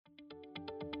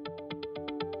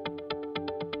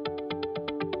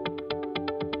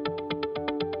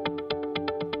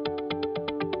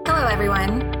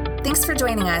everyone. Thanks for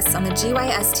joining us on the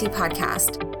GYST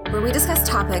podcast, where we discuss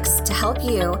topics to help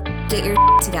you get your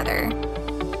together.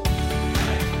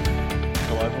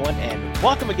 Hello, everyone, and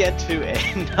welcome again to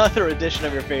another edition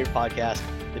of your favorite podcast,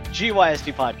 the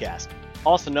GYST podcast,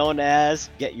 also known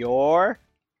as Get Your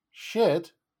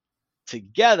Shit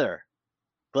Together.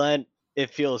 Glenn, it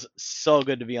feels so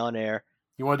good to be on air.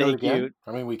 You want to do it Thank again? you.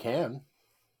 I mean, we can.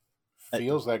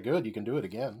 Feels that good. You can do it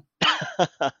again.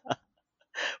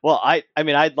 Well,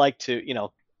 I'd like to,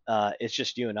 it's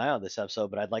just you and I on this episode,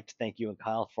 but I'd like to thank you and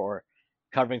Kyle for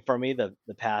covering for me the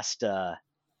past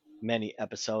many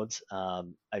episodes.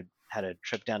 I had a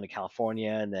trip down to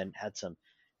California and then had some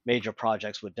major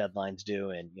projects with deadlines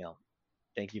due, and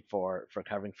thank you for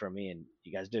covering for me, and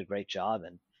you guys did a great job,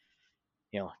 and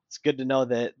it's good to know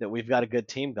that we've got a good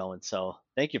team going. So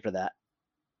thank you for that.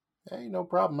 Hey, no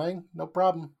problem, man. No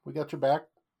problem. We got your back.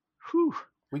 Whew.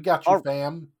 We got you,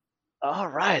 fam. All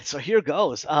right, so here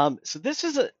goes. So this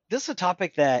is a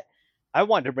topic that I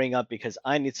wanted to bring up because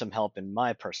I need some help in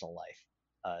my personal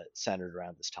life, centered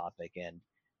around this topic, and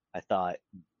I thought,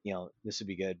 this would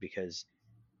be good because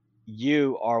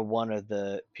you are one of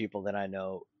the people that I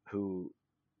know who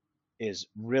is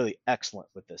really excellent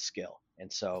with this skill,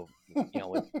 and so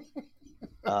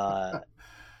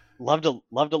love to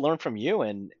learn from you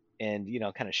and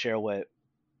kind of share what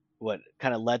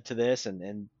kind of led to this,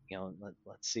 and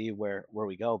let's see where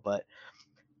we go. But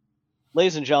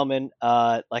ladies and gentlemen,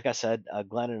 like I said,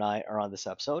 Glenn and I are on this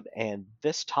episode, and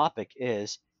this topic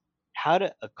is how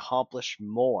to accomplish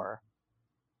more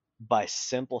by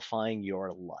simplifying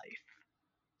your life.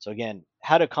 So again,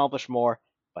 how to accomplish more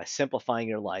by simplifying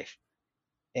your life.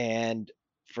 And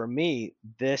for me,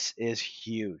 this is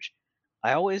huge.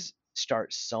 I always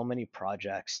start so many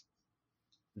projects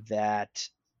that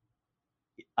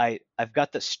I've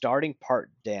got the starting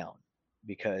part down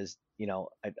because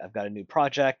I've got a new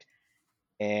project,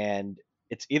 and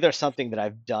it's either something that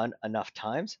I've done enough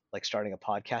times, like starting a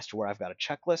podcast, where I've got a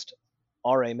checklist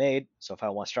already made. So if I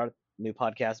want to start a new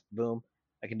podcast, boom,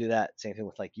 I can do that. Same thing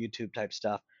with like YouTube type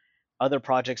stuff. Other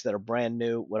projects that are brand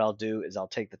new, what I'll do is I'll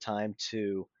take the time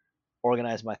to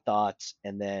organize my thoughts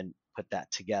and then put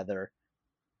that together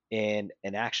in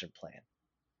an action plan.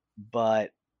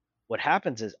 But what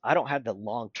happens is I don't have the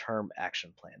long-term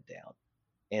action plan down.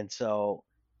 And so,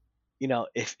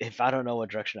 if I don't know what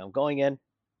direction I'm going in,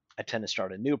 I tend to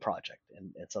start a new project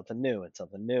and something new and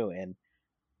something new. And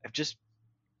I've just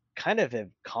kind of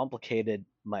have complicated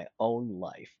my own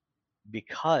life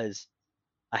because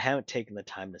I haven't taken the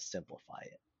time to simplify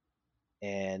it.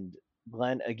 And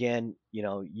Glenn, again,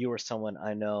 you are someone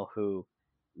I know who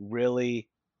really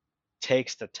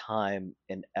takes the time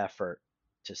and effort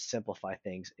to simplify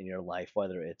things in your life,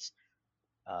 whether it's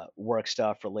work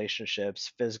stuff,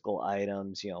 relationships, physical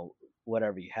items,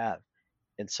 whatever you have.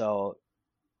 And so,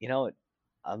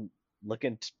 I'm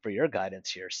looking for your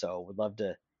guidance here. So would love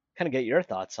to kind of get your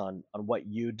thoughts on what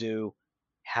you do,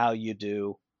 how you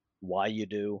do, why you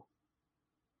do,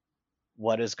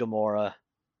 what is Gamora.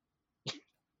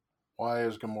 Why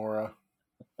is Gamora?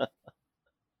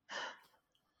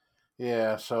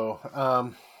 Yeah,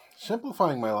 so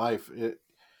simplifying my life,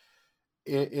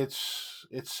 it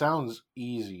sounds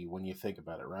easy when you think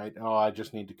about it, right? Oh, I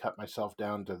just need to cut myself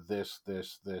down to this,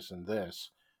 and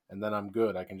this, and then I'm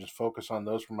good. I can just focus on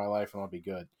those for my life and I'll be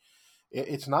good.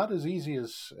 It's not as easy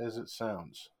as it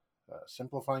sounds.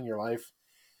 Simplifying your life,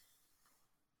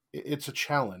 it's a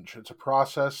challenge. It's a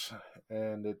process,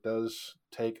 and it does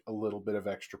take a little bit of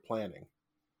extra planning.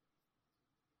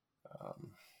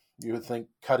 You would think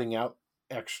cutting out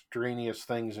extraneous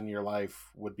things in your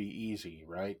life would be easy,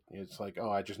 right? It's like,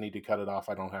 oh, I just need to cut it off.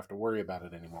 I don't have to worry about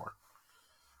it anymore.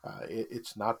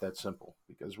 It's not that simple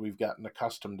because we've gotten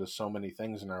accustomed to so many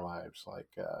things in our lives. Like,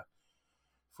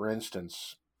 for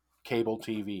instance, cable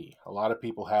TV. A lot of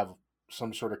people have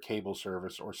some sort of cable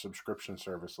service or subscription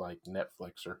service like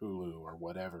Netflix or Hulu or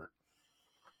whatever.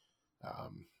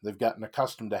 They've gotten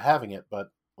accustomed to having it, but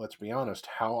let's be honest,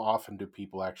 how often do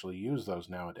people actually use those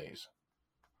nowadays?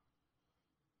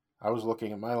 I was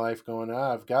looking at my life going,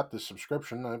 I've got this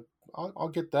subscription. I'll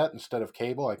get that instead of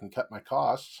cable. I can cut my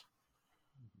costs.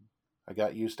 I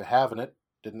got used to having it,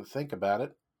 didn't think about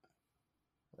it.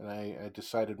 And I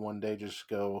decided one day just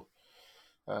go,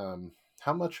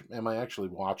 how much am I actually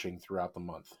watching throughout the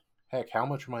month? Heck, how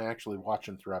much am I actually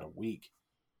watching throughout a week?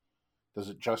 Does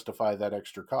it justify that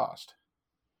extra cost?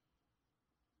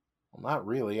 Well, not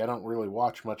really. I don't really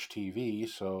watch much TV,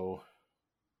 so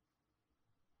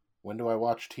when do I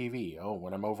watch TV? Oh,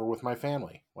 when I'm over with my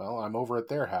family. Well, I'm over at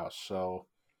their house, so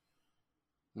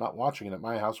I'm not watching it at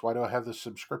my house. Why do I have this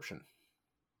subscription?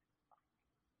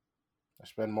 I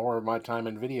spend more of my time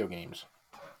in video games.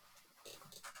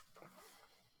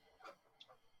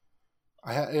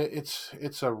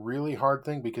 It's a really hard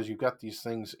thing because you've got these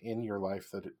things in your life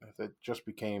that just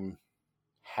became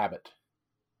habit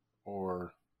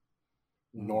or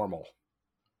normal.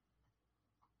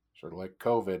 Sort of like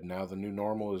COVID. Now the new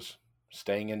normal is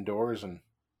staying indoors and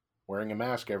wearing a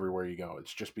mask everywhere you go.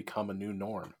 It's just become a new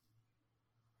norm.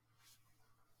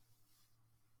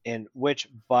 And which,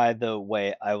 by the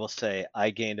way, I will say I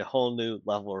gained a whole new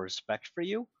level of respect for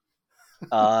you.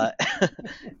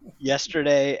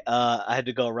 Yesterday, I had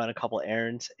to go run a couple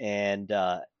errands, and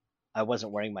I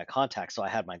wasn't wearing my contacts, so I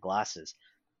had my glasses,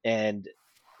 and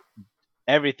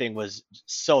everything was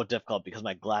so difficult because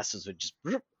my glasses would just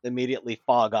immediately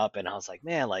fog up, and I was like,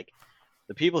 man, like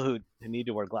the people who need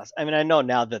to wear glasses. I mean, I know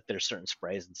now that there's certain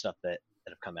sprays and stuff that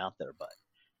have come out there, but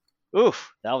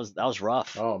oof, that was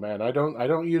rough. Oh man, I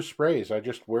don't use sprays. I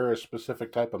just wear a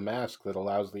specific type of mask that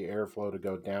allows the airflow to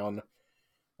go down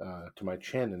to my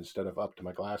chin instead of up to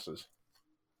my glasses.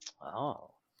 Oh,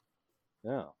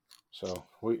 yeah. So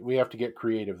we have to get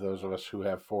creative, those of us who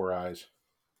have 4 eyes.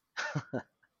 But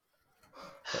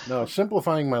no,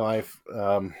 simplifying my life,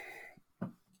 and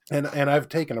I've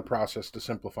taken a process to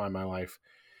simplify my life.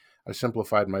 I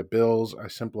simplified my bills. I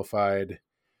simplified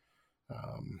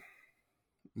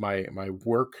my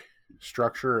work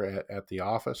structure at the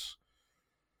office,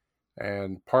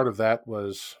 and part of that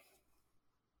was,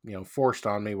 forced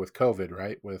on me with COVID,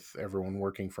 right? With everyone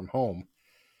working from home.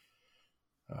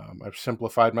 I've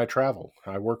simplified my travel.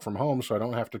 I work from home, so I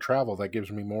don't have to travel. That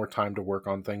gives me more time to work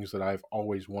on things that I've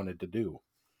always wanted to do.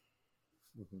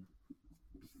 Mm-hmm.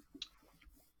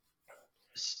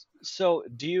 So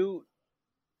do you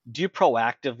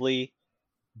proactively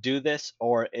do this,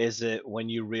 or is it when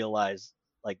you realize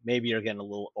like maybe you're getting a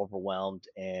little overwhelmed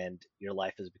and your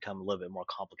life has become a little bit more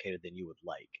complicated than you would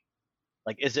like?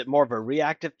 Like, is it more of a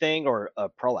reactive thing or a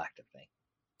proactive thing?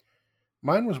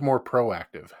 Mine was more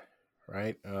proactive,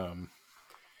 right?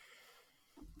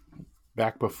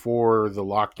 Back before the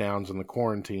lockdowns and the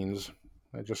quarantines,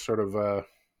 I just sort of, I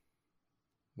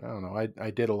don't know,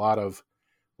 I did a lot of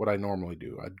what I normally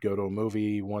do. I'd go to a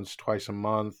movie once, twice a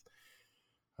month.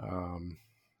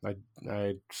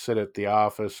 I'd sit at the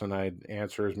office and I'd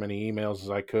answer as many emails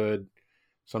as I could,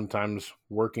 sometimes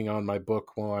working on my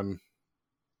book while I'm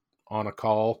on a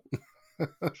call.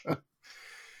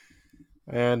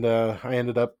 And I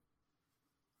ended up,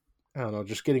 I don't know,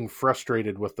 just getting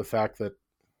frustrated with the fact that,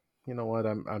 you know what,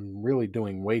 I'm really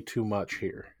doing way too much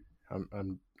here.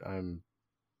 I'm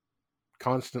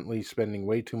constantly spending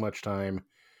way too much time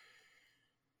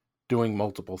doing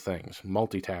multiple things,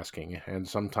 multitasking, and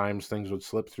sometimes things would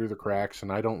slip through the cracks,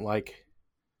 and I don't like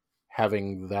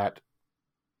having that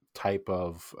type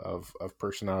of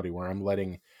personality where I'm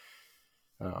letting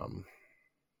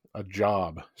a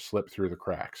job slip through the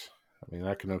cracks. I mean,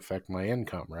 that can affect my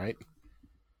income, right?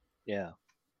 Yeah.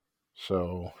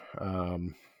 So I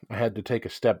had to take a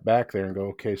step back there and go,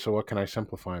 okay, so what can I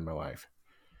simplify in my life?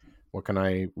 What can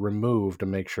I remove to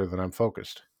make sure that I'm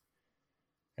focused?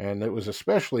 And it was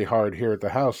especially hard here at the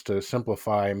house to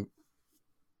simplify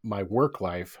my work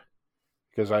life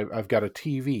because I've got a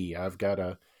TV, I've got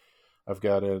an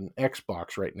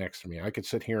Xbox right next to me. I could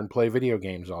sit here and play video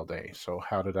games all day. So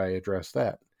how did I address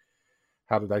that?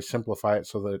 How did I simplify it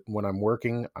so that when I'm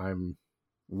working and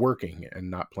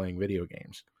not playing video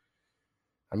games?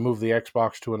 I moved the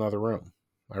Xbox to another room.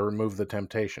 I removed the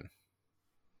temptation.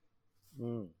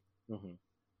 Mm-hmm.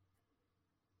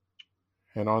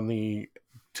 And on the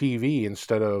TV,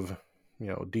 instead of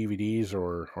DVDs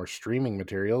or streaming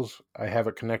materials, I have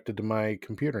it connected to my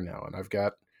computer now, and I've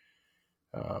got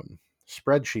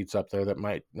spreadsheets up there that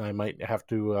I might have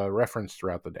to reference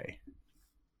throughout the day.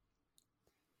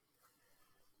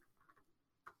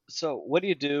 So what do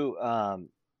you do? Let's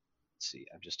see,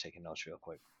 I'm just taking notes real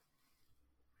quick.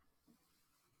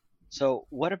 So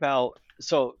one of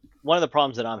the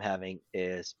problems that I'm having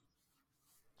is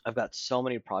I've got so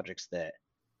many projects that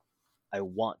I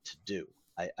want to do.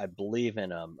 I believe in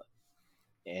them,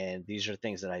 and these are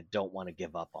things that I don't want to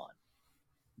give up on.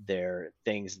 They're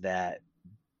things that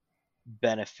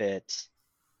benefit,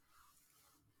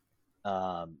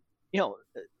 to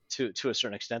a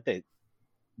certain extent, they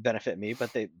benefit me,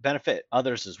 but they benefit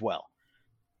others as well.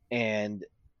 And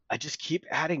I just keep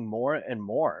adding more and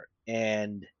more.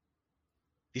 And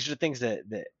these are things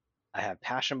that I have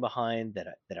passion behind, that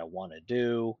I want to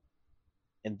do.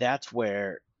 And that's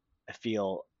where I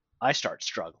feel I start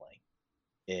struggling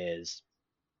is,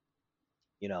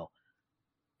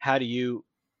 how do you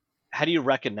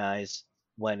recognize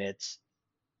when it's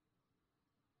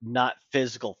not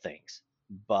physical things,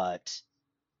 but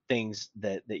things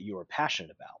that you are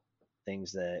passionate about,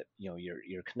 things that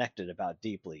you're connected about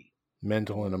deeply.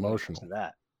 Mental and When it comes emotional. to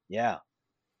that. Yeah.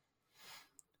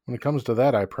 When it comes to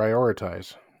that, I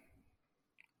prioritize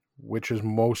which is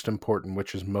most important,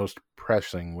 which is most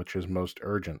pressing, which is most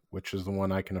urgent, which is the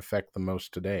one I can affect the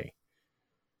most today.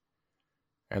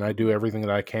 And I do everything that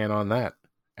I can on that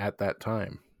at that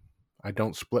time. I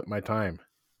don't split my time.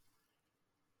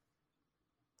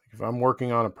 If I'm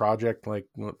working on a project, like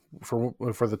for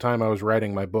the time I was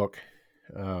writing my book,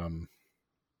 I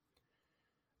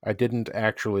didn't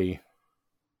actually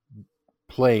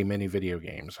play many video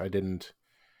games. I didn't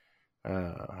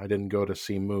go to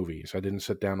see movies. I didn't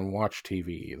sit down and watch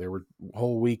TV. There were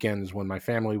whole weekends when my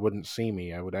family wouldn't see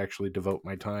me. I would actually devote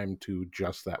my time to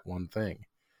just that one thing.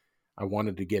 I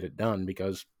wanted to get it done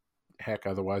because, heck,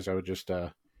 otherwise I would just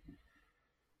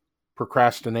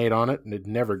procrastinate on it and it'd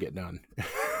never get done.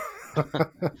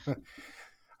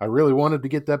 I really wanted to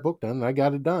get that book done, and I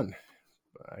got it done.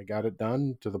 I got it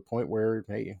done to the point where,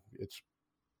 hey, it's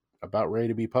about ready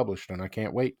to be published, and I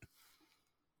can't wait.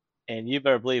 And you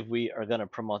better believe we are going to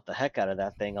promote the heck out of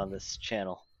that thing on this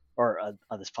channel or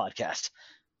on this podcast.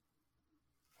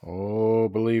 Oh,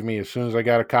 believe me, as soon as I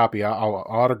got a copy, I'll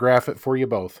autograph it for you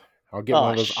both. I'll get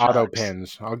one of those auto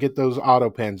pens. I'll get those auto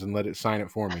pens and let it sign it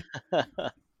for me.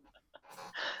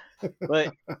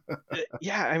 But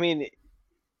yeah, I mean,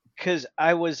 because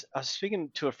I was speaking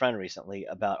to a friend recently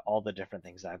about all the different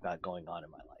things I've got going on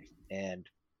in my life, and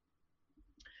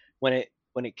when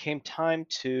it came time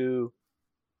to,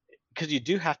 because you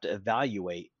do have to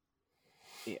evaluate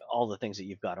all the things that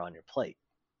you've got on your plate.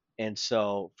 And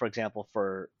so, for example,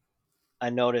 I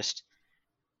noticed,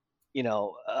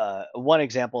 one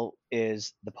example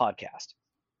is the podcast.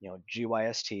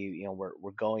 GYST.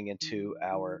 We're going into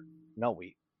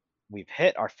we've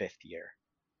hit our 5th year.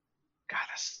 God,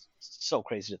 that's so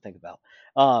crazy to think about.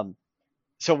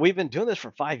 So we've been doing this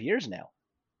for 5 years now,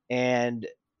 and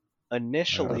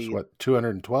initially, that's what,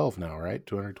 212 now, right?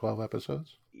 212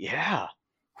 episodes. Yeah.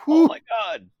 Whew. Oh my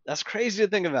God, that's crazy to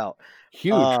think about.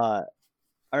 Huge.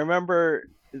 I remember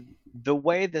the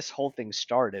way this whole thing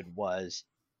started was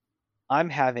I'm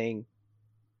having,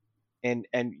 and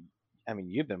I mean,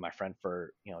 you've been my friend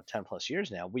for 10 plus years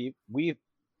now.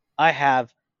 I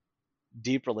have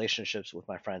deep relationships with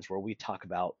my friends where we talk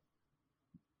about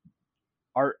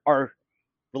our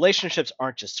relationships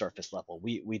aren't just surface level.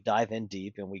 We dive in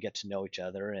deep and we get to know each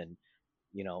other and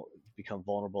become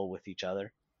vulnerable with each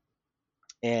other.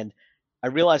 And I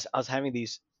realized I was having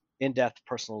these in-depth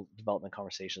personal development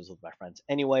conversations with my friends.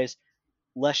 Anyways,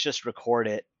 let's just record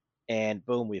it, and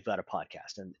boom, we've got a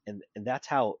podcast. And that's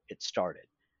how it started.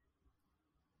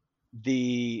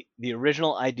 The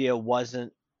original idea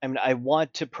wasn't. I mean, I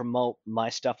want to promote my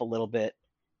stuff a little bit,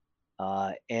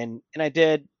 and I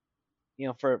did,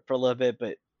 for a little bit.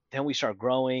 But then we started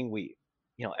growing.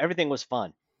 Everything was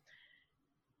fun.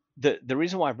 The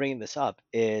reason why I'm bringing this up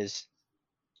is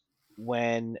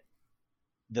when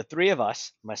the three of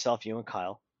us, myself, you, and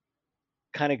Kyle,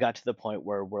 kind of got to the point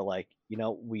where we're like,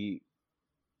 we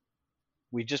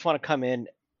just want to come in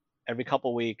every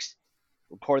couple weeks,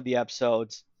 record the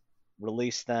episodes,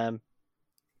 release them.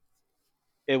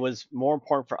 It was more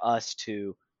important for us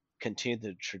to continue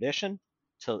the tradition,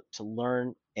 to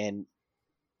learn and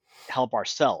help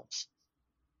ourselves.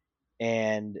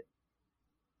 And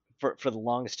for the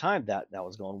longest time, that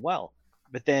was going well.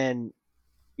 But then,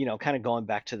 kind of going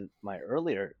back to my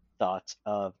earlier thoughts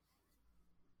of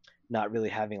not really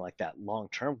having like that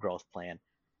long-term growth plan,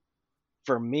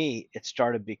 for me, it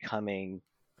started becoming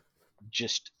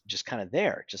just kind of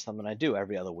there, just something I do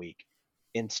every other week,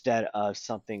 instead of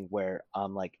something where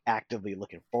I'm like actively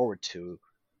looking forward to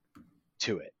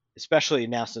it, especially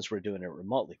now since we're doing it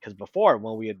remotely. Because before,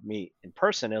 when we would meet in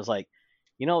person, it was like,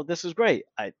 this is great.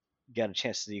 I get a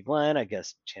chance to see Glenn, I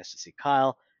guess a chance to see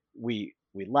Kyle. We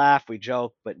laugh, we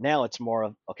joke, but now it's more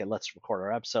of, okay, let's record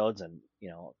our episodes and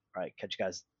all right, catch you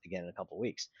guys again in a couple of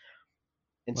weeks.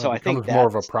 And so I think it becomes more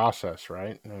of a process,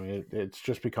 right? I mean, it's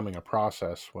just becoming a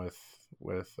process with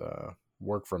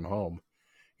work from home.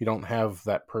 You don't have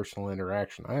that personal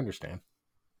interaction. I understand.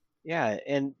 Yeah,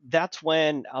 and that's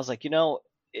when I was like,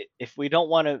 if we don't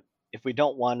want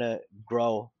to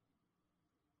grow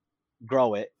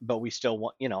it, but we still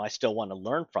want, I still want to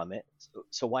learn from it.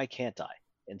 So why can't I?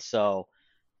 And so,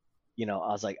 I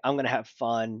was like, I'm gonna have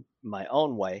fun my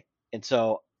own way. And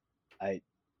so I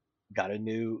got a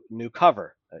new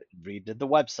cover, redid the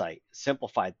website,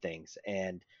 simplified things,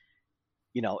 and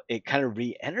it kind of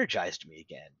re-energized me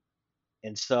again.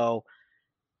 And so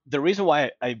the reason why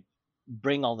I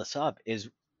bring all this up is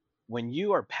when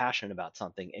you are passionate about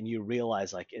something and you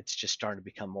realize like it's just starting to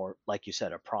become more, like you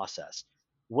said, a process,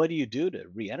 what do you do to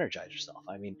re-energize yourself?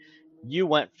 I mean, you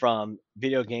went from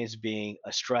video games being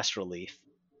a stress relief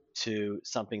to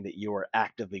something that you are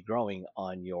actively growing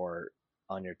on your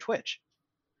Twitch.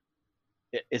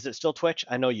 Is it still Twitch?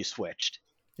 I know you switched.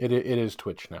 It is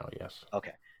Twitch now, yes.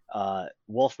 Okay.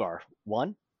 Wolfgar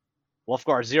 1?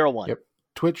 Wolfgar 01. Yep.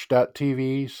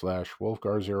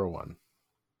 Twitch.tv/Wolfgar01.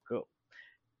 Cool.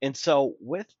 And so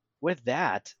with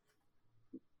that,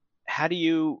 how do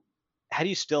you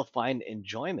still find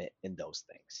enjoyment in those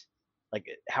things? Like,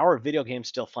 how are video games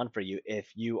still fun for you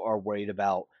if you are worried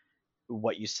about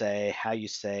what you say, how you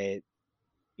say it,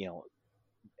 you know,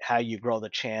 how you grow the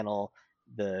channel,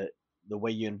 the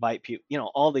way you invite people,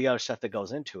 all the other stuff that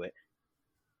goes into it.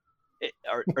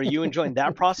 Are you enjoying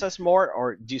that process more,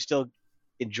 or do you still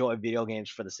enjoy video games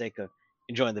for the sake of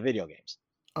enjoying the video games?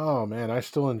 Oh man, I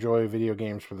still enjoy video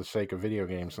games for the sake of video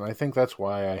games, and I think that's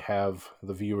why I have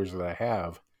the viewers that I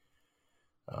have.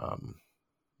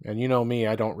 And you know me,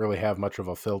 I don't really have much of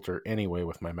a filter anyway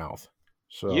with my mouth.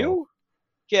 So You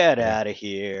get yeah, out of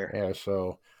here. yeah.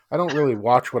 So I don't really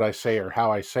watch what I say or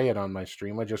how I say it on my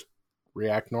stream. I just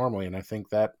react normally, and I think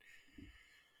that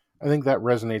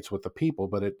resonates with the people.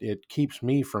 But it keeps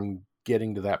me from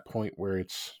getting to that point where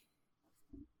it's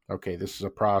okay. This is a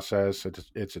process.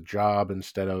 It's a job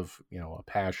instead of a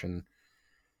passion.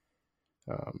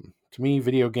 To me,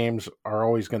 video games are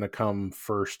always going to come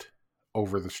first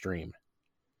over the stream.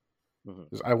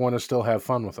 Mm-hmm. I want to still have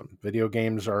fun with them. Video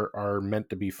games are meant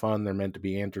to be fun. They're meant to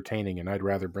be entertaining, and I'd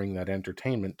rather bring that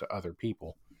entertainment to other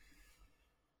people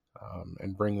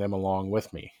and bring them along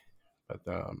with me. But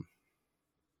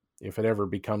if it ever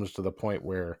becomes to the point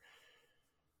where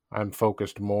I'm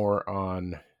focused more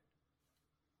on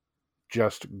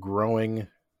just growing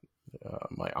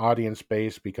my audience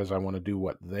base because I want to do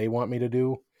what they want me to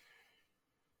do,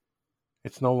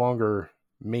 it's no longer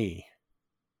me.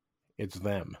 It's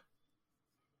them.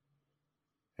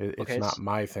 It's Okay. not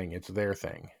my thing. It's their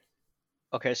thing.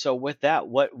 Okay. So with that,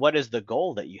 what is the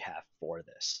goal that you have for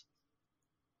this?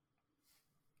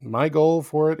 My goal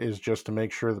for it is just to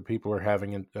make sure that people are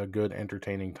having a good,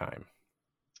 entertaining time.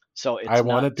 So it's I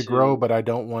want it to grow, but I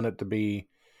don't want it to be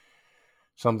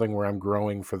something where I'm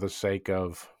growing for the sake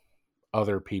of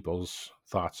other people's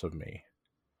thoughts of me.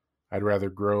 I'd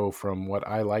rather grow from what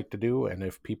I like to do, and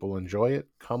if people enjoy it,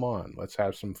 come on, let's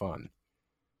have some fun.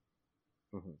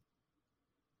 Mm-hmm.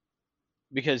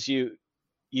 Because you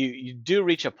do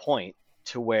reach a point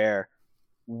to where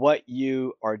what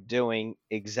you are doing,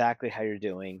 exactly how you're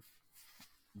doing,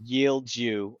 yields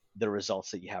you the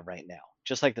results that you have right now.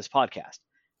 Just like this podcast.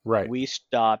 Right. We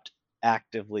stopped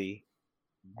actively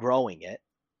growing it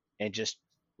and just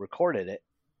recorded it,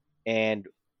 and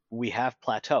we have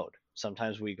plateaued.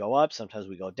 Sometimes we go up, sometimes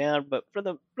we go down, but for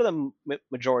the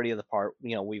majority of the part,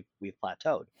 we've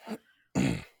plateaued.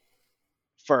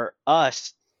 For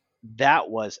us, that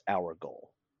was our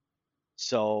goal.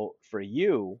 So for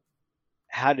you,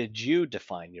 how did you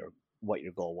define what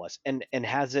your goal was, and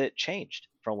has it changed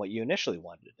from what you initially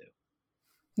wanted to do?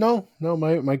 No,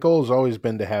 my goal has always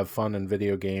been to have fun in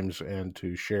video games and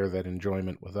to share that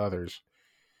enjoyment with others.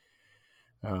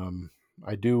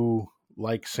 I do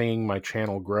like seeing my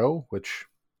channel grow, which,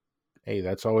 hey,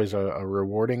 that's always a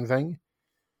rewarding thing.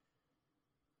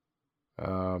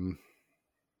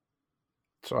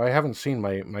 So I haven't seen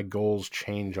my goals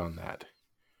change on that.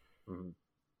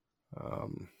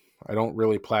 Mm-hmm. I don't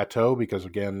really plateau because,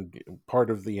 again, part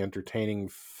of the entertaining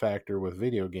factor with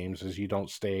video games is you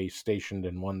don't stay stationed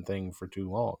in one thing for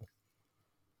too long.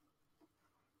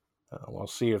 While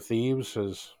Sea of Thieves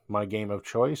is my game of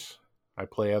choice, I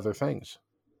play other things.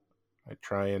 I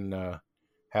try and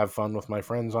have fun with my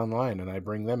friends online, and I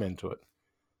bring them into it.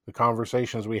 The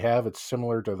conversations we have, it's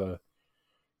similar to the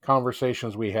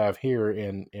conversations we have here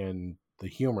in the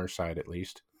humor side, at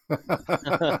least.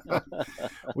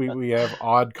 we have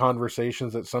odd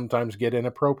conversations that sometimes get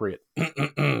inappropriate.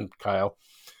 Kyle.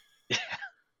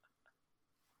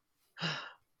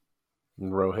 And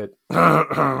Rohit.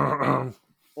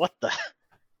 What the?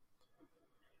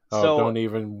 Oh, don't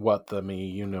even what the me.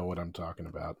 You know what I'm talking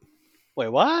about. Wait,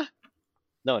 what?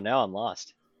 No, now I'm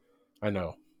lost. I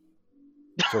know.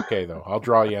 It's okay, though. I'll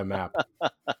draw you a map.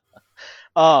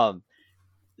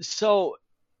 So,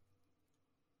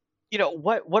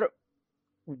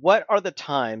 what are the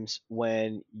times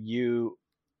when you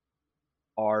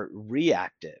are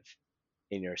reactive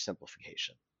in your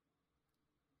simplification?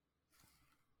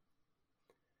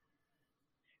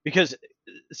 Because,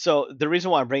 so the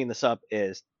reason why I'm bringing this up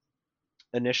is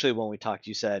initially when we talked,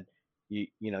 you said you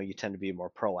tend to be more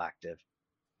proactive.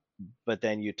 but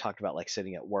then you talked about like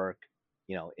sitting at work,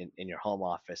 in your home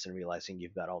office and realizing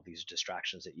you've got all these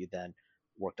distractions that you then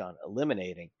worked on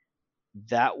eliminating.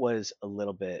 That was a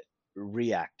little bit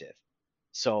reactive.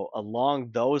 So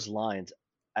along those lines,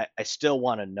 I still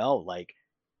want to know, like,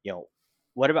 you know,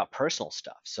 what about personal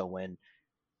stuff? So when,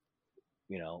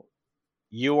 you know,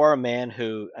 you are a man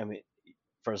who, I mean,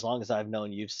 for as long as I've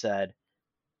known, you've said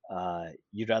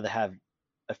you'd rather have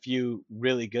a few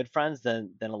really good friends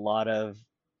than a lot of,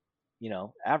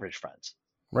 average friends.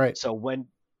 Right. So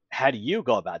how do you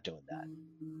go about doing that?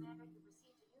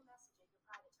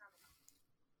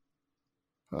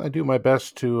 I do my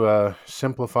best to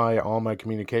simplify all my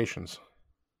communications.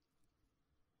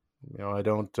 I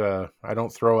don't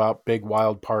throw out big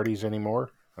wild parties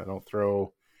anymore. I don't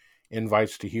throw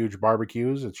invites to huge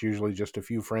barbecues. It's usually just a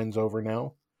few friends over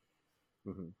now.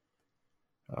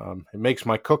 Mm-hmm. It makes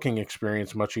my cooking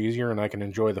experience much easier, and I can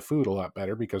enjoy the food a lot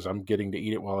better because I'm getting to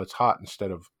eat it while it's hot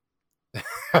instead of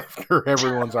after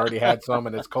everyone's already had some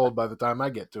and it's cold by the time I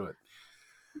get to it.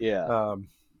 Yeah.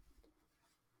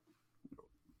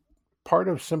 Part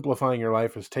of simplifying your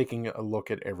life is taking a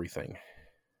look at everything.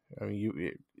 I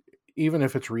mean, even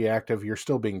if it's reactive, you're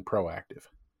still being proactive.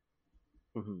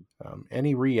 Mm-hmm.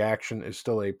 Any reaction is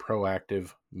still a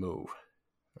proactive move.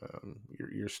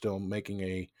 You're still making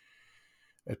a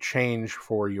change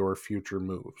for your future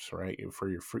moves, right? For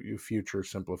your future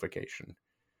simplification.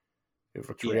 If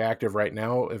it's reactive right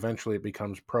now, eventually it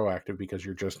becomes proactive because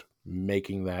you're just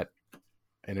making that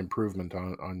an improvement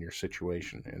on your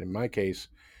situation. And in my case,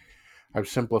 I've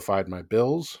simplified my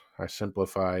bills. I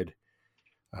simplified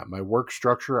my work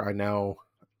structure. I now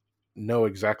know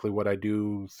exactly what I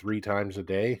do 3 times a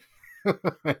day.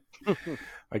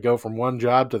 I go from one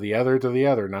job to the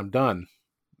other, and I'm done.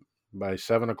 By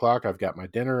 7 o'clock, I've got my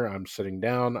dinner. I'm sitting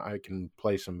down. I can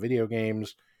play some video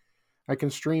games. I can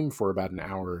stream for about an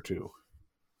hour or two.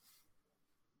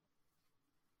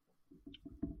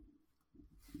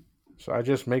 So I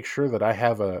just make sure that I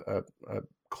have a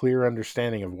clear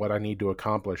understanding of what I need to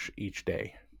accomplish each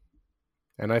day.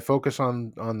 And I focus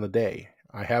on the day.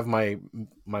 I have my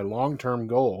long-term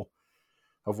goal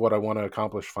of what I want to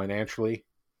accomplish financially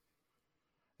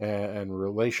and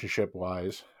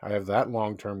relationship-wise. I have that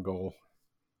long-term goal.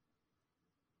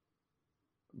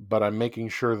 But I'm making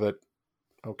sure that,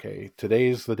 okay,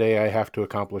 today's the day I have to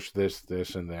accomplish this,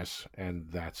 this, and this, and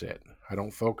that's it. I don't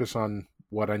focus on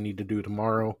what I need to do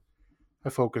tomorrow. I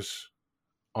focus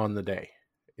on the day.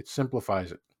 It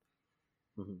simplifies it.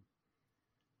 Mm-hmm.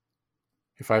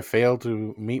 If I fail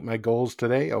to meet my goals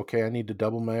today, okay, I need to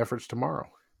double my efforts tomorrow.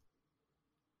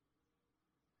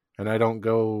 And I don't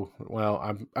go,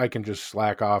 well, I can just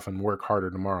slack off and work harder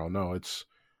tomorrow. No,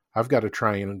 I've got to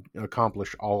try and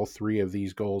accomplish all 3 of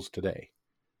these goals today.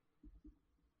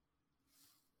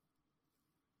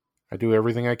 I do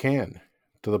everything I can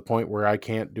to the point where I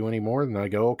can't do any more. Then I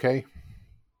go, okay,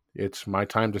 it's my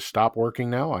time to stop working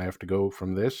now. I have to go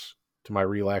from this to my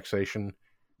relaxation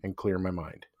and clear my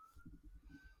mind.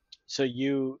 So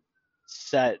you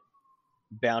set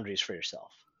boundaries for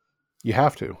yourself. You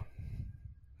have to.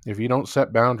 If you don't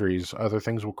set boundaries, other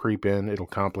things will creep in. It'll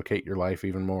complicate your life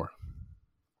even more.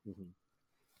 Mm-hmm.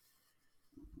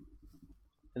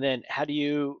 And then how do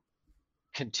you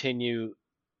continue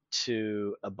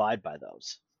to abide by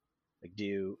those? Like, do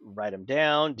you write them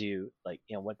down? Do you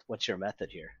what's your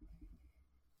method here?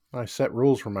 I set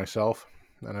rules for myself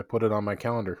and I put it on my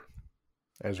calendar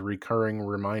as a recurring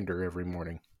reminder every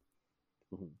morning.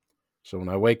 Mm-hmm. So when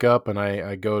I wake up and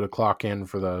I go to clock in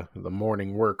for the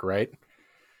morning work, right?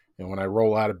 And when I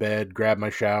roll out of bed, grab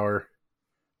my shower,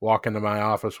 walk into my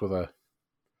office with a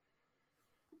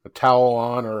towel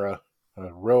on or a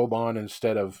robe on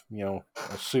instead of, a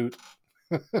suit.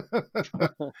 I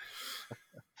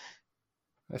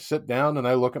sit down and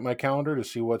I look at my calendar to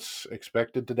see what's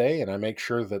expected today, and I make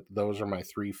sure that those are my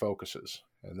 3 focuses.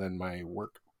 And then my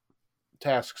work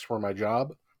tasks for my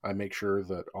job, I make sure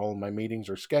that all of my meetings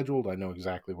are scheduled. I know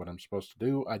exactly what I'm supposed to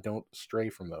do. I don't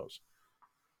stray from those.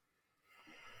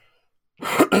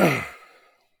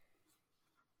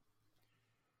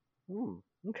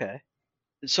 Okay.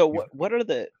 So what are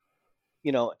the,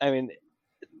 I mean,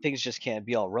 things just can't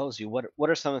be all rosy. What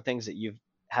are some of the things that you've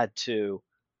had to,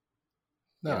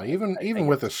 No, even I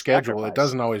with a guess, schedule, it sacrifice?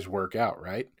 doesn't always work out,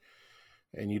 right?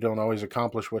 And you don't always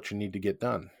accomplish what you need to get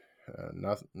done.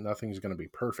 Nothing's going to be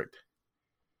perfect.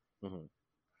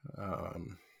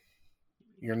 Mm-hmm.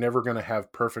 You're never going to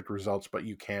have perfect results, but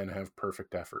you can have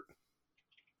perfect effort.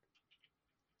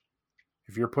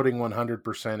 If you're putting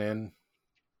 100% in,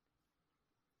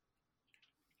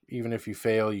 even if you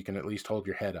fail, you can at least hold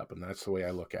your head up, and that's the way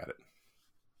I look at it.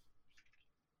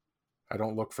 I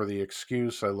don't look for the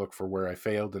excuse. I look for where I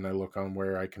failed, and I look on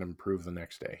where I can improve the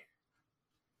next day.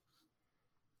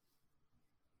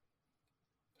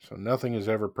 So nothing is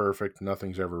ever perfect.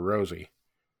 Nothing's ever rosy.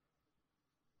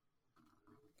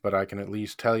 But I can at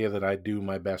least tell you that I do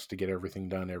my best to get everything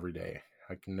done every day.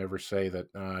 I can never say that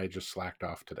I just slacked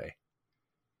off today.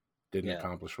 Didn't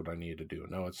accomplish what I needed to do.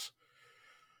 No,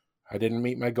 I didn't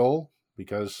meet my goal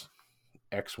because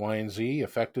X, Y, and Z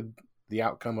affected the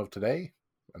outcome of today,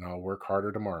 and I'll work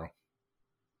harder tomorrow.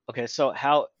 Okay, so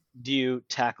how do you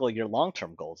tackle your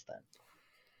long-term goals then?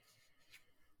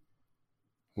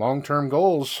 Long-term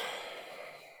goals.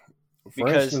 For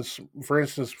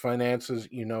instance, finances,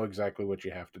 you know exactly what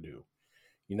you have to do.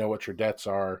 You know what your debts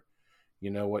are.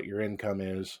 You know what your income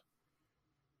is.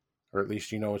 Or at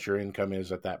least you know what your income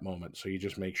is at that moment. So you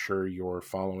just make sure you're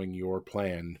following your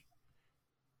plan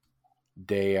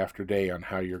day after day on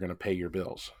how you're going to pay your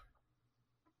bills.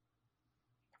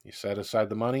 You set aside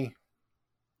the money.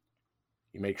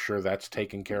 You make sure that's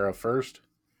taken care of first.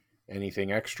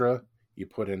 Anything extra, you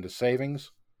put into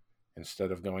savings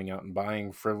instead of going out and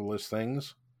buying frivolous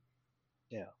things.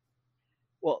 Yeah.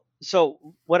 Well, so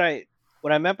what I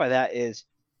meant by that is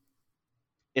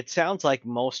it sounds like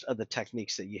most of the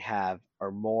techniques that you have are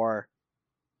more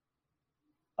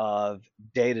of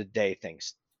day-to-day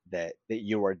things that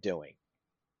you are doing.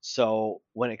 So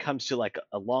when it comes to like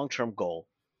a long-term goal,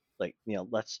 like,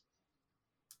 let's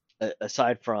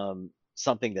aside from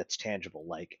something that's tangible,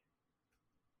 like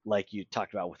you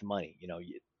talked about with money,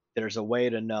 there's a way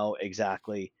to know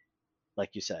exactly, like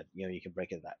you said, you can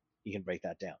break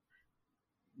that down.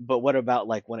 But what about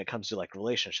like when it comes to like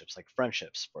relationships, like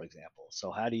friendships, for example?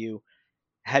 So how do you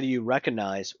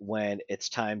recognize when it's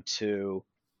time to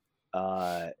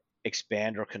uh,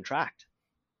 expand or contract?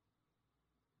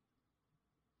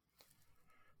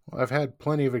 Well, I've had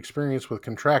plenty of experience with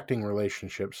contracting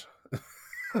relationships.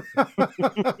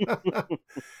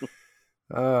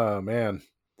 Oh, man.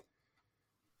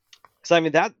 Because I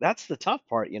mean that's the tough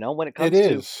part, when it It comes to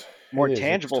is. more It is. It's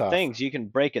tangible tough. things, you can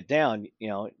break it down,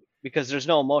 because there's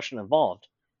no emotion involved.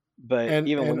 But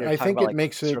even when And you're I talking think about it like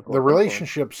makes it, circle the of influence,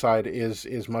 relationship side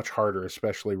is much harder,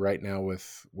 especially right now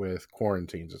with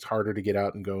quarantines. It's harder to get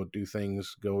out and go do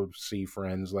things, go see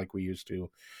friends like we used to.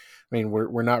 I mean,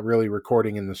 we're not really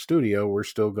recording in the studio. We're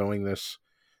still going this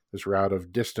route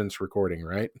of distance recording,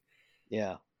 right?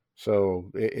 yeah.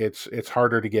 So it's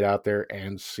harder to get out there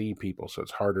and see people. So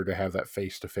it's harder to have that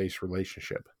face-to-face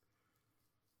relationship.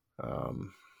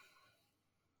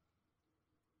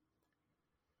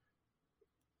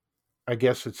 I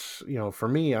guess it's, for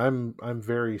me, I'm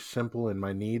very simple in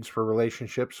my needs for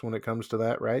relationships when it comes to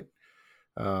that, right?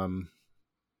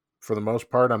 For the most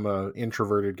part, I'm an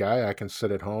introverted guy. I can sit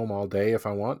at home all day if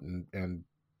I want and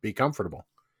be comfortable.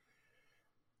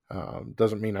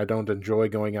 Doesn't mean I don't enjoy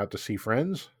going out to see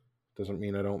friends. Doesn't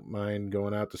mean I don't mind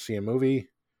going out to see a movie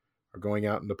or going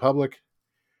out into public.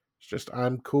 It's just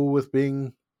I'm cool with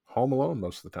being home alone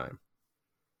most of the time.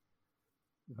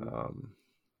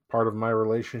 Part of my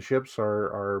relationships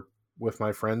are with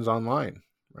my friends online,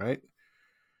 right?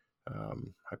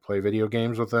 I play video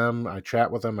games with them. I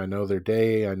chat with them. I know their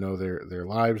day. I know their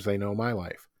lives. They know my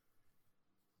life.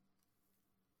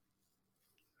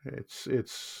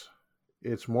 It's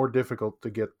more difficult to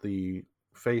get the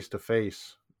face to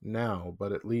face now,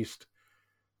 but at least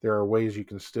there are ways you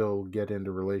can still get into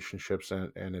relationships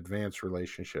and advance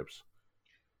relationships.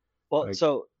 Well, Like,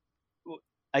 so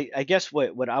I guess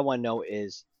what I want to know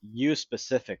is you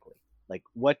specifically. Like,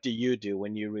 what do you do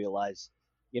when you realize,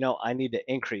 I need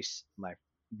to increase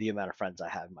the amount of friends I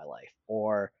have in my life,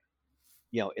 or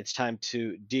it's time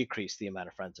to decrease the amount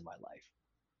of friends in my life?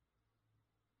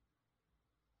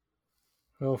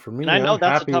 well, for And me, I know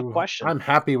that's a tough question. I'm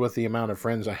happy with the amount of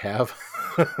friends I have.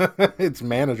 It's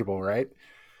manageable, right?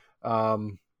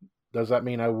 Um, does that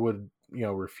mean I would,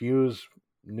 refuse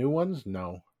new ones?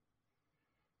 No.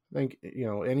 I think,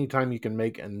 anytime you can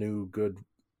make a new good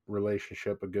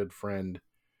relationship, a good friend,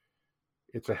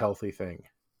 it's a healthy thing.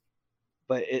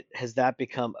 But has that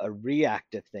become a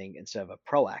reactive thing instead of a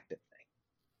proactive thing?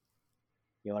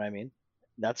 You know what I mean?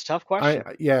 That's a tough question.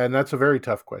 Yeah, and that's a very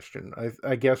tough question.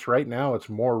 I guess right now it's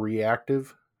more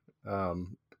reactive,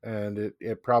 and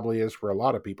it probably is for a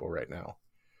lot of people right now.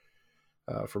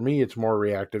 For me, it's more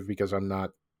reactive because I'm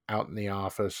not out in the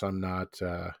office. I'm not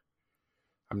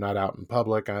out in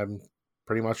public. I'm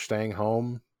pretty much staying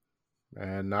home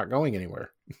and not going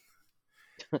anywhere.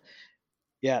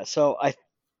 Yeah. So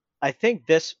I think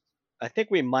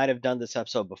we might have done this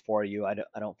episode before you. I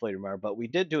don't fully remember, but we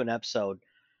did do an episode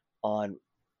on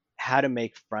how to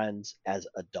make friends as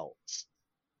adults.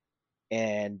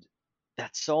 And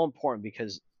that's so important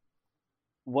because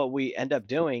what we end up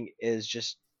doing is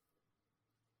just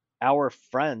our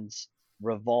friends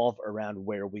revolve around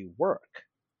where we work.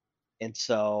 And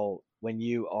so when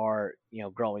you are,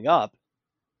 growing up,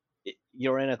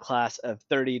 you're in a class of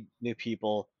 30 new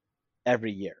people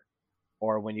every year.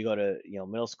 Or when you go to,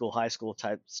 middle school, high school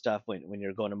type stuff, when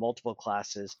you're going to multiple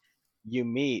classes, you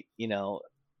meet,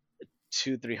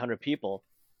 300 people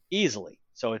easily.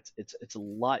 So it's a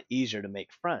lot easier to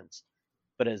make friends.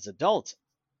 But as adults,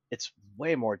 it's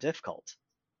way more difficult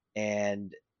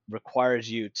and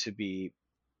requires you to be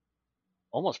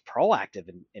almost proactive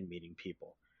in meeting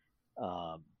people.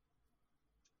 Um,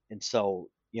 and so,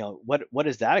 what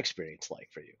is that experience like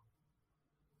for you?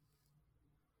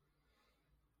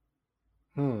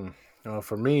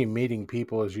 For me, meeting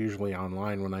people is usually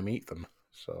online when I meet them.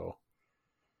 So,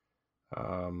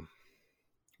 um,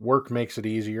 work makes it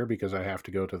easier because I have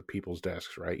to go to the people's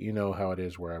desks, right? You know how it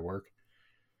is where I work.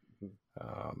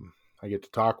 Mhm. I get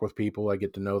to talk with people. I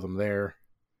get to know them there.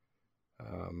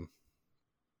 Um,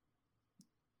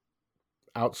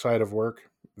 Outside of work,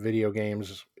 video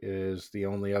games is the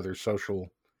only other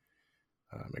social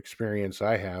experience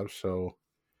I have. So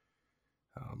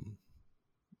um,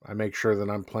 I make sure that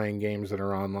I'm playing games that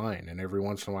are online, and every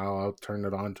once in a while I'll turn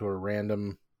it on to a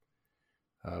random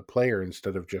player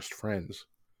instead of just friends.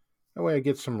 That way I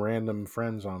get some random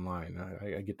friends online.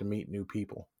 I get to meet new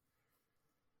people.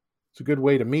 It's a good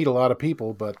way to meet a lot of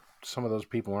people, but some of those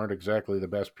people aren't exactly the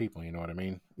best people, you know what I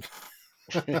mean?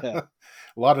 Yeah,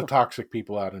 A lot of toxic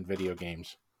people out in video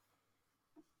games.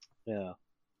 yeah.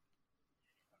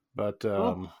 But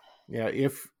Well, yeah,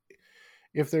 if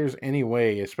there's any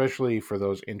way, especially for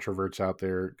those introverts out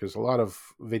there, because a lot of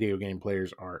video game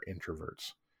players are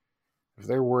introverts. If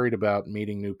they're worried about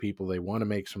meeting new people, they want to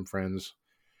make some friends,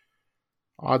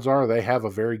 odds are they have a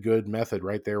very good method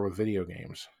right there with video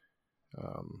games.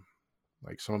 Um,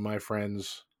 like some of my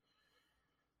friends,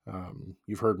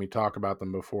 you've heard me talk about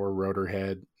them before,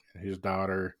 Rotorhead and his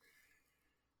daughter.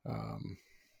 Um,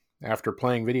 After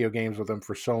playing video games with them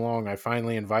for so long, I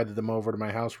finally invited them over to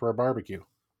my house for a barbecue.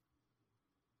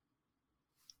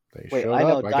 They wait, showed I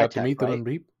know up. I got to Ditech, meet them right? and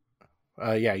beep.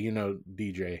 Yeah, you know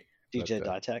DJ, but DJ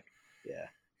Ditech. Yeah.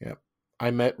 yeah,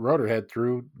 I met Rotorhead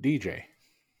through DJ.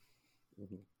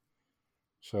 Hmm.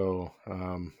 So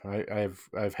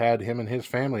I've had him and his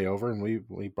family over, and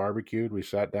we barbecued. We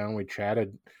sat down. We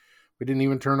chatted. We didn't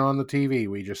even turn on the TV.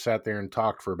 We just sat there and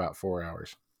talked for about 4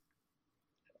 hours.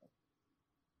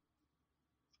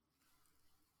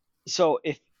 So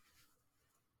if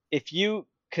you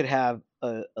could have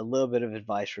a little bit of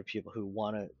advice for people who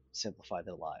want to simplify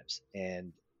their lives,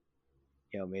 and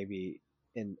maybe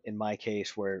in my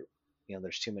case where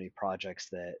there's too many projects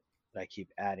that I keep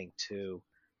adding to,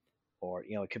 or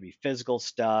it could be physical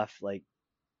stuff like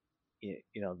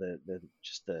the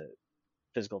just the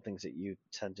physical things that you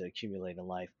tend to accumulate in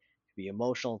life. It could be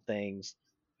emotional things,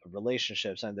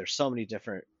 relationships, and there's so many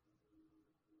different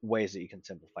ways that you can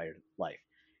simplify your life.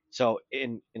 So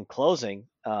in closing,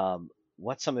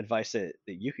 what's some advice that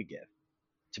you could give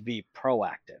to be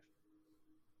proactive?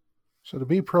 So to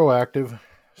be proactive,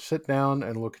 sit down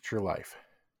and look at your life.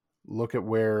 Look at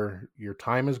where your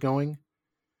time is going.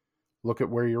 Look at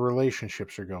where your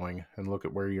relationships are going, and look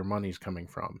at where your money's coming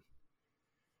from.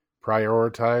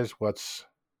 Prioritize what's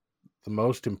the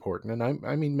most important, and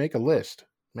I mean make a list.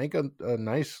 Make a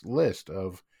nice list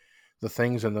of the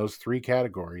things in those three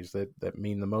categories that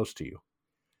mean the most to you.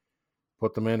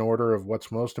 Put them in order of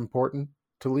what's most important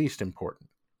to least important.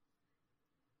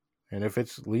 And if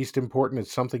it's least important,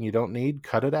 it's something you don't need,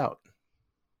 cut it out.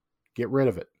 Get rid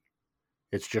of it.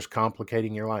 It's just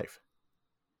complicating your life.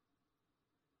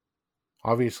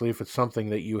 Obviously, if it's something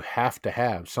that you have to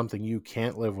have, something you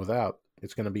can't live without,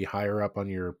 it's going to be higher up on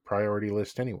your priority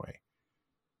list anyway.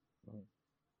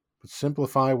 But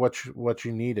simplify what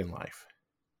you need in life.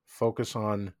 Focus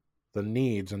on the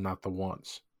needs and not the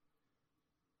wants.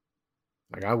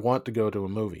 Like, I want to go to a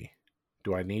movie.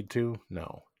 Do I need to?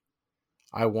 No.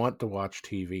 I want to watch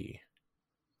TV.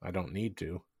 I don't need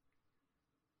to.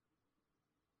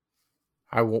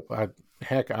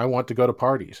 Heck, I want to go to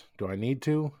parties. Do I need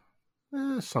to?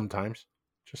 Sometimes,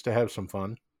 just to have some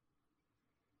fun.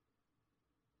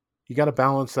 You got to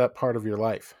balance that part of your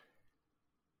life.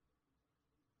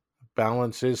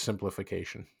 Balance is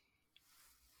simplification.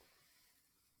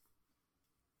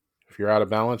 If you're out of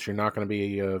balance, you're not going to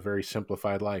be a very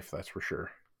simplified life, that's for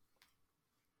sure.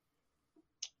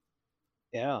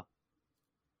 Yeah,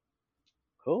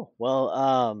 cool.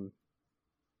 Well,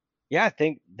 yeah, I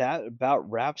think that about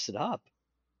wraps it up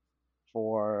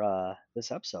for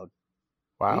this episode.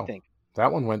 What do you Wow. think?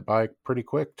 That one went by pretty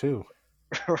quick, too.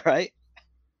 Right?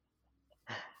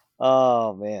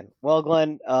 Oh man. Well,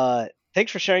 Glenn,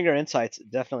 thanks for sharing your insights.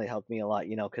 It definitely helped me a lot,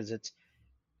 because it's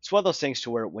one of those things to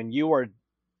where when you are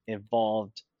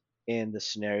involved in the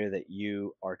scenario that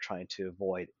you are trying to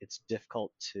avoid, it's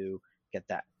difficult to get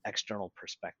that external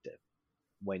perspective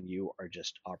when you are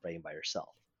just operating by yourself.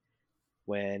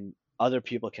 When other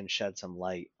people can shed some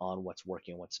light on what's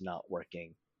working, what's not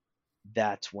working,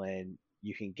 that's when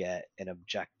you can get an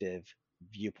objective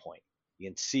viewpoint. You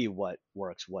can see what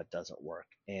works, what doesn't work.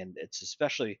 And it's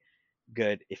especially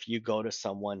good if you go to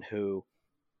someone who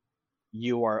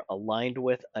you are aligned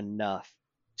with enough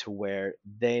to where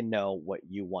they know what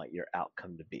you want your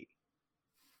outcome to be.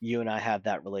 You and I have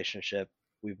that relationship.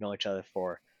 We've known each other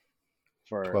for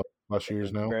 12+ years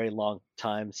a now. very long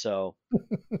time. So,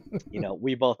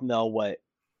 we both know what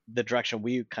the direction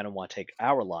we kind of want to take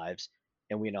our lives,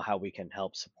 and we know how we can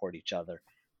help support each other.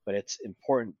 But it's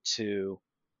important to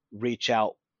reach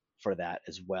out for that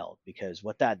as well, because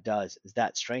what that does is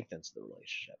that strengthens the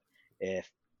relationship. If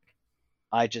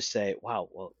I just say, wow,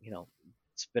 well,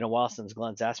 it's been a while since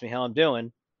Glenn's asked me how I'm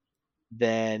doing,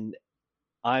 then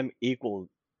I'm equally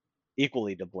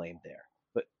to blame there.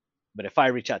 But if I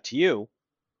reach out to you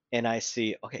and I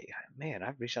see, okay, man,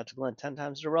 I've reached out to Glenn 10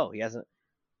 times in a row, he hasn't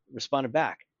responded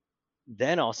back,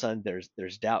 then all of a sudden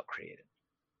there's doubt created.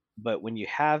 But when you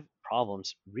have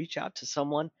problems, reach out to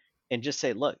someone and just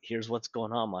say, look, here's what's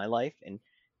going on in my life, and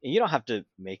you don't have to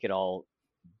make it all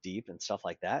deep and stuff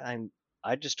like that.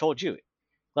 I just told you,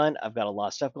 Glenn, I've got a lot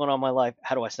of stuff going on in my life.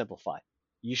 How do I simplify?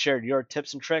 You shared your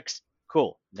tips and tricks.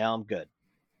 Cool. Now I'm good.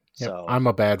 Yep, So I'm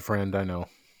a bad friend, I know.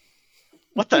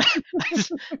 What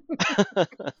the?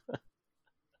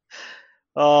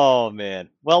 Oh man.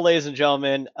 Well, ladies and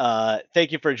gentlemen,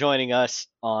 thank you for joining us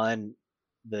on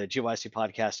the GYST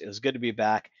podcast. It was good to be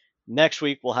back. Next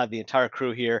week we'll have the entire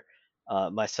crew here,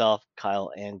 myself,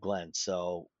 Kyle, and Glenn.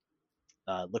 So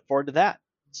look forward to that.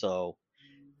 So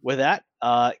with that,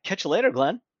 catch you later,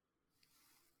 Glenn.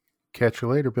 Catch you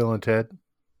later, Bill and Ted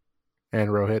and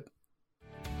Rohit.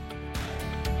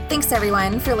 Thanks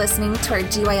everyone for listening to our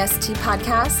GYST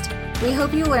podcast. We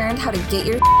hope you learned how to get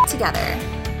your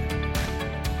together.